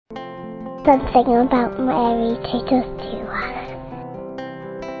Something about Mary Totus2us.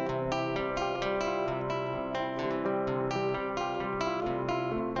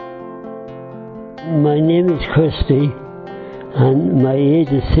 My name is Christy, and my age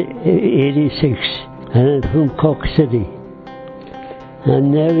is 86, and I'm from Cork City.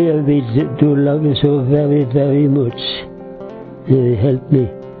 And Mary, we do love you so very, very much. Mary, help me.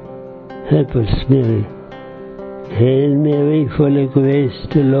 Help us, Mary. Hail Mary, full of grace,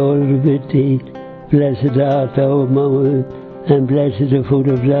 the Lord is with thee. Blessed art thou among women, and blessed the fruit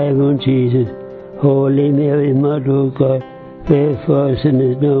of thy womb, Jesus. Holy Mary, Mother of God, pray for us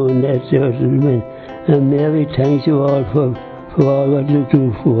sinners now and at the hour of death. And Mary, thank you all for all what you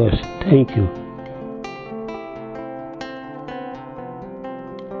do for us. Thank you.